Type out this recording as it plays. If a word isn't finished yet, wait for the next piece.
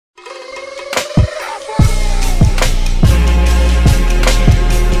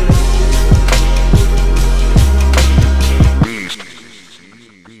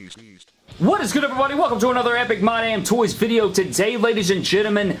What is good, everybody? Welcome to another Epic My Damn Toys video. Today, ladies and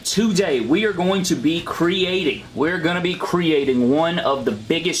gentlemen, we are going to be creating one of the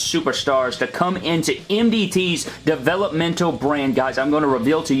biggest superstars to come into MDT's developmental brand. Guys, I'm going to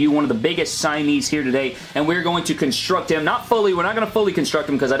reveal to you one of the biggest signees here today, and we're going to construct him. Not fully, we're not going to fully construct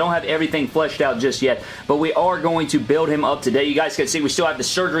him because I don't have everything fleshed out just yet, but we are going to build him up today. You guys can see we still have the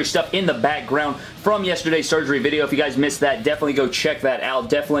surgery stuff in the background from yesterday's surgery video. If you guys missed that, definitely go check that out.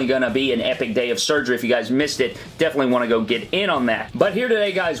 Definitely going to be an epic day of surgery. If you guys missed it, definitely want to go get in on that. But here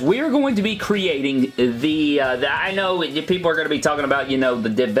today, guys, we are going to be creating the I know people are going to be talking about, you know, the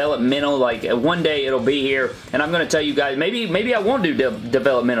developmental, like one day it'll be here, and I'm going to tell you guys, maybe I won't do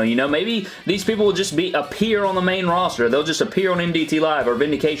developmental, you know, maybe these people will just appear on the main roster. They'll just appear on MDT Live or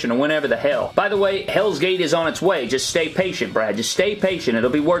Vindication or whenever the hell. By the way, Hell's Gate is on its way. Just stay patient, Brad. Just stay patient. It'll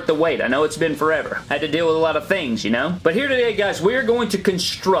be worth the wait. I know it's been forever. I had to deal with a lot of things, you know? But here today, guys, we're going to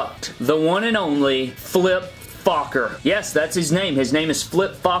construct the one and only Flip Fokker. Yes, that's his name. His name is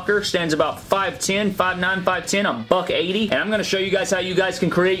Flip Fokker. Stands about 5'10", 5'9", 5'10", a $180. And I'm going to show you guys how you guys can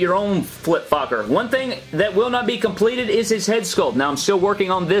create your own Flip Fokker. One thing that will not be completed is his head sculpt. Now, I'm still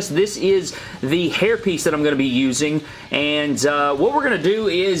working on this. This is the hairpiece that I'm going to be using. And what we're going to do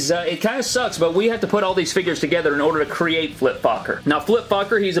is, it kind of sucks, but we have to put all these figures together in order to create Flip Fokker. Now, Flip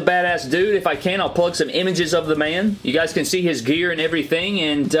Fokker, he's a badass dude. If I can, I'll plug some images of the man. You guys can see his gear and everything,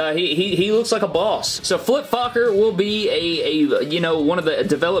 and he looks like a boss. So, Flip Fokker will be you know, one of the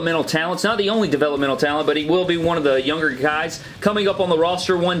developmental talents. Not the only developmental talent, but he will be one of the younger guys coming up on the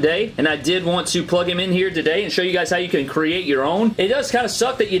roster one day, and I did want to plug him in here today and show you guys how you can create your own. It does kind of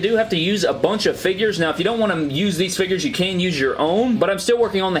suck that you do have to use a bunch of figures. Now, if you don't want to use these figures, you can use your own, but I'm still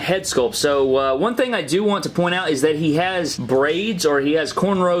working on the head sculpt. So, one thing I do want to point out is that he has braids, or he has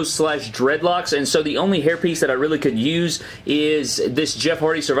cornrows slash dreadlocks, and so the only hairpiece that I really could use is this Jeff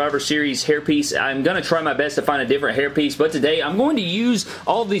Hardy Survivor Series hairpiece. I'm going to try my best to find a different hairpiece, but today I'm going to use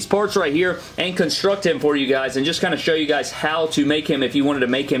all of these parts right here and construct him for you guys and just kind of show you guys how to make him if you wanted to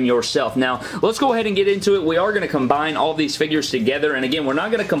make him yourself. Now, let's go ahead and get into it. We are going to combine all of these figures together, and again, we're not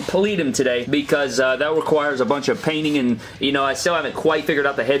going to complete him today because that requires a bunch of painting, and you know, I still haven't quite figured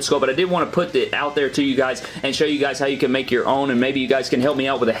out the head sculpt, but I did want to put it out there to you guys and show you guys how you can make your own, and maybe you guys can help me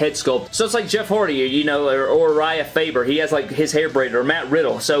out with a head sculpt. So it's like Jeff Hardy, you know, or Raya Faber. He has like his hair braided, or Matt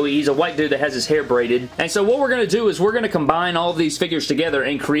Riddle. So he's a white dude that has his hair braided, and so what we're going to do is we're going to combine all of these figures together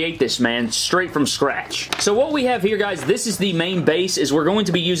and create this man straight from scratch. So what we have here, guys, this is the main base. Is we're going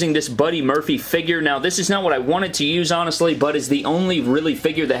to be using this Buddy Murphy figure. Now, this is not what I wanted to use, honestly, but is the only really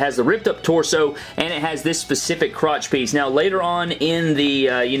figure that has the ripped up torso, and it has this specific crotch piece. Now, later on in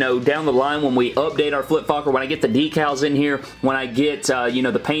the, you know, down the line when we update our Flip Fokker, when I get the decals in here, when I get, you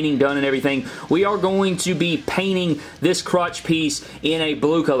know, the painting done and everything, we are going to be painting this crotch piece in a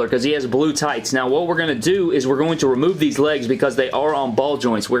blue color because he has blue tights. Now, what we're going to do is we're going to remove these legs because they are on ball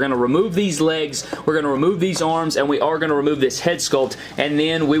joints. We're going to remove these legs, we're going to remove these arms, and we are going to remove this head sculpt, and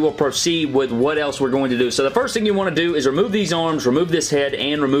then we will proceed with what else we're going to do. So the first thing you want to do is remove these arms, remove this head,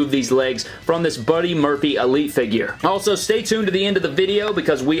 and remove these legs from this Buddy Murphy Elite figure. Also, stay tuned to the end of the video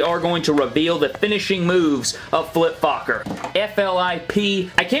because we are going to reveal the finishing moves of Flip Fokker.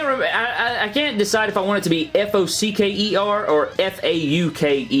 F-L-I-P. I can't remember. I can't decide if I want it to be F-O-C-K-E-R or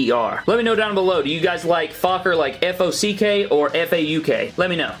F-A-U-K-E-R. Let me know down below. Do you guys like Fokker like F-O-C-K or F-A-U-K? Let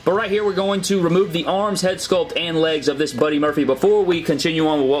me know. But right here, we're going to remove the arms, head sculpt, and legs of this Buddy Murphy before we continue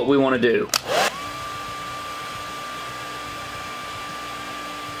on with what we want to do.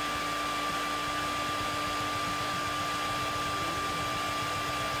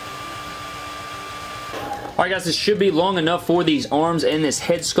 Alright guys, this should be long enough for these arms and this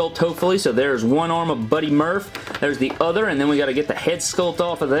head sculpt, hopefully. So there's one arm of Buddy Murph, there's the other, and then we got to get the head sculpt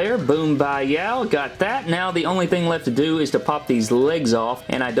off of there. Boom, bye, yow. Got that. Now the only thing left to do is to pop these legs off,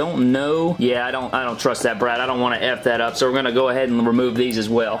 and I don't know. Yeah, I don't trust that, Brad. I don't want to F that up, so we're going to go ahead and remove these as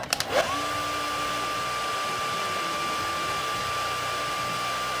well.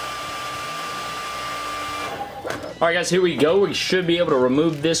 Alright guys, here we go. We should be able to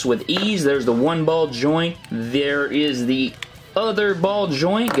remove this with ease. There's the one ball joint. There is the other ball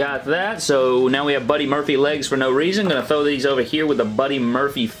joint. Got that. So now we have Buddy Murphy legs for no reason. Gonna throw these over here with the Buddy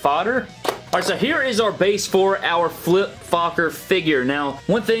Murphy fodder. Alright, so here is our base for our Flip Fokker figure. Now,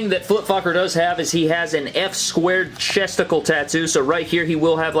 one thing that Flip Fokker does have is he has an F squared chesticle tattoo. So right here, he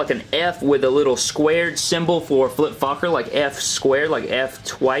will have like an F with a little squared symbol for Flip Fokker, like F squared, like F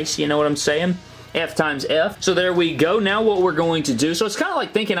twice, you know what I'm saying? F times F. So there we go. Now what we're going to do, so it's kind of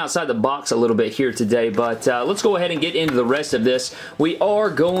like thinking outside the box a little bit here today, but let's go ahead and get into the rest of this. We are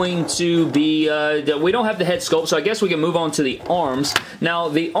going to be, we don't have the head sculpt, so I guess we can move on to the arms. Now,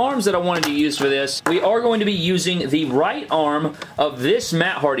 the arms that I wanted to use for this, we are going to be using the right arm of this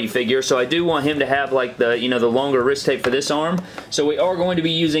Matt Hardy figure, so I do want him to have like the, you know, the longer wrist tape for this arm. So we are going to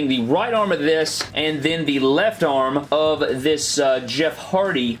be using the right arm of this, and then the left arm of this Jeff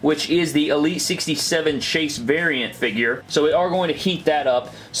Hardy, which is the Elite 67 Chase variant figure. So we are going to heat that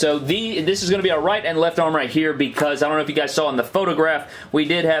up. So this is going to be our right and left arm right here, because I don't know if you guys saw in the photograph, we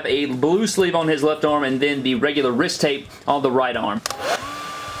did have a blue sleeve on his left arm and then the regular wrist tape on the right arm.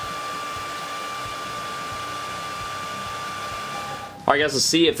 Alright guys, let's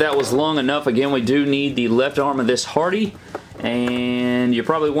see if that was long enough. Again, we do need the left arm of this Hardy. And you're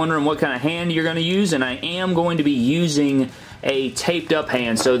probably wondering what kind of hand you're going to use, and I am going to be using a taped up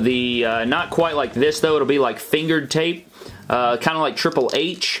hand. So the, not quite like this though, it'll be like fingered tape, kind of like Triple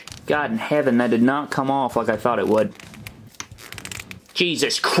H. God in heaven, that did not come off like I thought it would.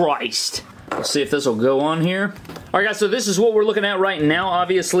 Jesus Christ. Let's see if this will go on here. Alright guys, so this is what we're looking at right now.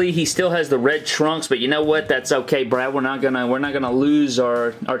 Obviously, he still has the red trunks, but you know what? That's okay, Brad. We're not gonna lose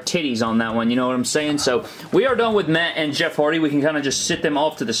our titties on that one, you know what I'm saying? So, we are done with Matt and Jeff Hardy. We can kind of just sit them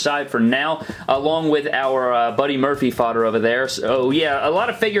off to the side for now, along with our Buddy Murphy fodder over there. So, yeah, a lot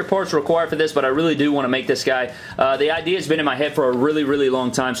of figure parts required for this, but I really do want to make this guy. The idea has been in my head for a really, really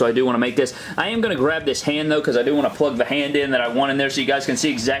long time, so I do want to make this. I am going to grab this hand, though, because I do want to plug the hand in that I want in there so you guys can see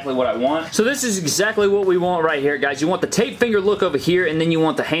exactly what I want. So, this is exactly what we want right here, guys. You want the tape finger look over here, and then you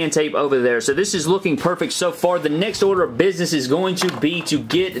want the hand tape over there. So this is looking perfect so far. The next order of business is going to be to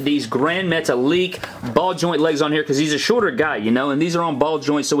get these Grand Metalik ball joint legs on here, because he's a shorter guy, you know, and these are on ball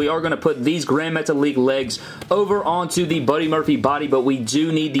joints, so we are going to put these Grand Metalik legs over onto the Buddy Murphy body, but we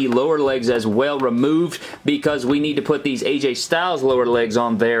do need the lower legs as well removed, because we need to put these AJ Styles lower legs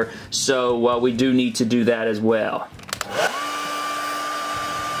on there, so we do need to do that as well.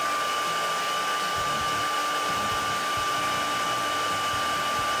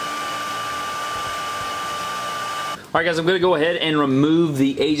 Alright guys, I'm going to go ahead and remove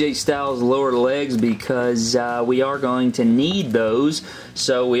the AJ Styles lower legs, because we are going to need those.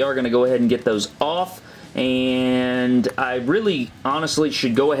 So we are going to go ahead and get those off. And I really, honestly,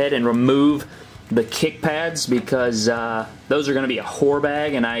 should go ahead and remove the kick pads, because those are going to be a whore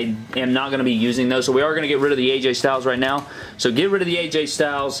bag, and I am not going to be using those. So we are going to get rid of the AJ Styles right now. So get rid of the AJ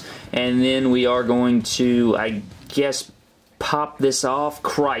Styles, and then we are going to, I guess, pop this off.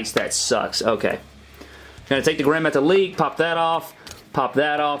 Christ, that sucks. Okay. Going to take the Grand Metalik, pop that off,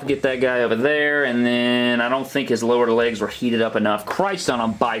 get that guy over there, and then I don't think his lower legs were heated up enough. Christ on a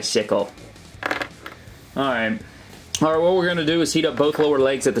bicycle. Alright, what we're going to do is heat up both lower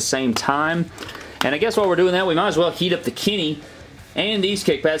legs at the same time. And I guess while we're doing that, we might as well heat up the Kenny and these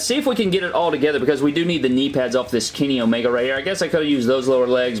kick pads. See if we can get it all together, because we do need the knee pads off this Kenny Omega right here. I guess I could have used those lower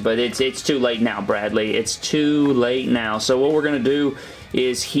legs, but it's too late now, Bradley. It's too late now. So what we're going to do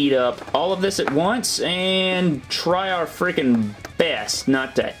is heat up all of this at once and try our freaking best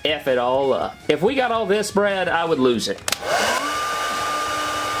not to F it all up. If we got all this, Brad, I would lose it.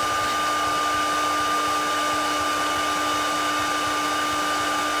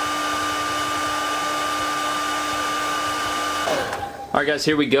 Alright guys,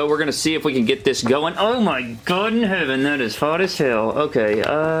 here we go. We're going to see if we can get this going. Oh my God in heaven, that is hot as hell. Okay,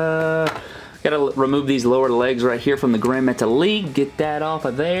 gotta remove these lower legs right here from the Grand Metalik. Get that off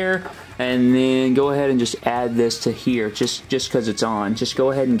of there. And then go ahead and just add this to here, just because it's on. Just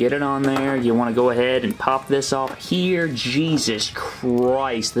go ahead and get it on there. You want to go ahead and pop this off here. Jesus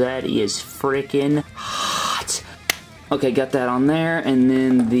Christ, that is freaking hot. Okay, got that on there. And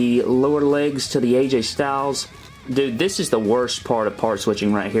then the lower legs to the AJ Styles. Dude, this is the worst part of part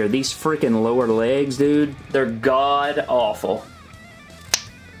switching right here. These freaking lower legs, dude, they're god-awful.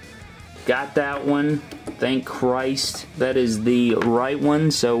 Got that one. Thank Christ. That is the right one,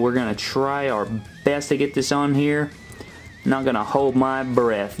 so we're going to try our best to get this on here. Not going to hold my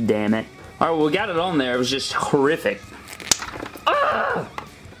breath, damn it. Alright, well, we got it on there. It was just horrific. Ah!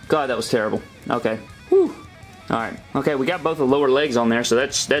 God, that was terrible. Okay. Whew. Alright, okay, we got both the lower legs on there, so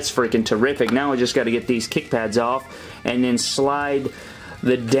that's freaking terrific. Now we just got to get these kick pads off, and then slide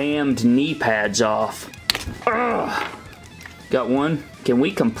the damned knee pads off. Ugh. Got one. Can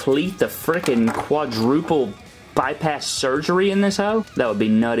we complete the freaking quadruple bypass surgery in this hoe? That would be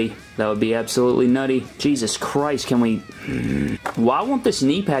nutty. That would be absolutely nutty. Jesus Christ, can we... Why won't this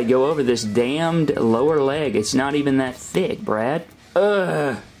knee pad go over this damned lower leg? It's not even that thick, Brad.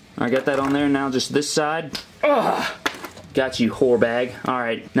 Ugh. I got that on there now, just this side. Ugh. Got you, whore bag.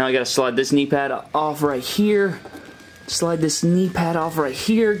 Alright, now I gotta slide this knee pad off right here. Slide this knee pad off right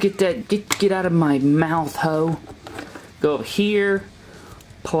here. Get out of my mouth, ho. Go over here.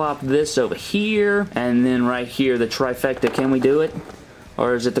 Plop this over here. And then right here, the trifecta. Can we do it?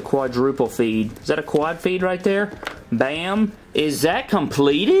 Or is it the quadruple feed? Is that a quad feed right there? Bam. Is that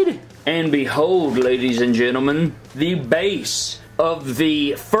completed? And behold, ladies and gentlemen, the base of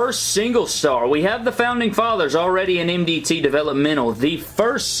the first single star. We have the Founding Fathers already in MDT Developmental. The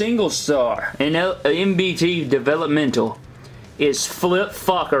first single star in MDT Developmental is Flip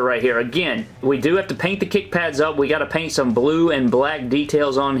Fucker right here. Again, we do have to paint the kick pads up. We got to paint some blue and black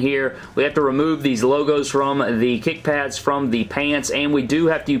details on here. We have to remove these logos from the kick pads from the pants, and we do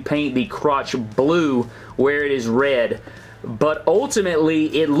have to paint the crotch blue where it is red. But ultimately,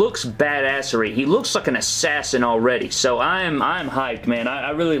 it looks badassery. He looks like an assassin already. So I'm hyped, man.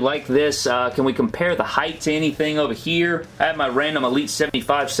 I really like this. Can we compare the height to anything over here? I have my random Elite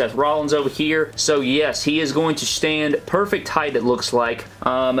 75 Seth Rollins over here. So yes, he is going to stand perfect height, it looks like.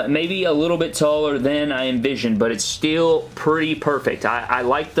 Maybe a little bit taller than I envisioned, but it's still pretty perfect. I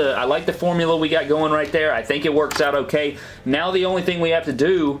like the formula we got going right there. I think it works out okay. Now the only thing we have to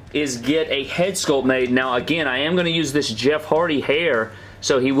do is get a head sculpt made. Now again, I am going to use this Jeff Hardy hair,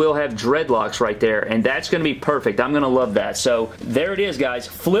 so he will have dreadlocks right there, and that's going to be perfect. I'm going to love that. So there it is, guys.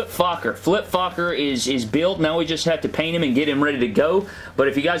 Flip Focker. Flip Focker is built. Now we just have to paint him and get him ready to go. But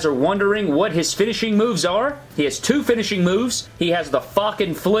if you guys are wondering what his finishing moves are, he has 2 finishing moves. He has the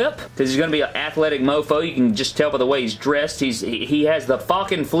fucking flip, because he's going to be an athletic mofo. You can just tell by the way he's dressed. He has the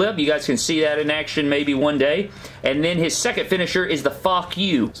fucking flip. You guys can see that in action maybe one day. And then his second finisher is the fuck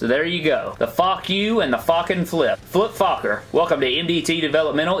you. So there you go. The fuck you and the fucking flip. Flip Focker. Welcome to MDT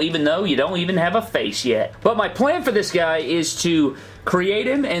Developmental, even though you don't even have a face yet. But my plan for this guy is to create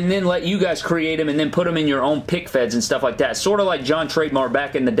him and then let you guys create him and then put him in your own pick feds and stuff like that. Sort of like John Trademark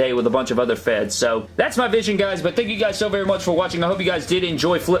back in the day with a bunch of other feds. So that's my vision, guys. But thank you guys so very much for watching. I hope you guys did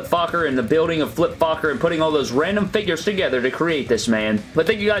enjoy Flip Focker and the building of Flip Focker and putting all those random figures together to create this man. But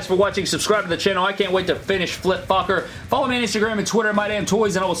thank you guys for watching. Subscribe to the channel. I can't wait to finish Flip Focker. Follow me on Instagram and Twitter at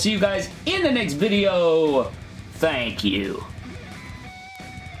MyDamnToys, and I will see you guys in the next video. Thank you.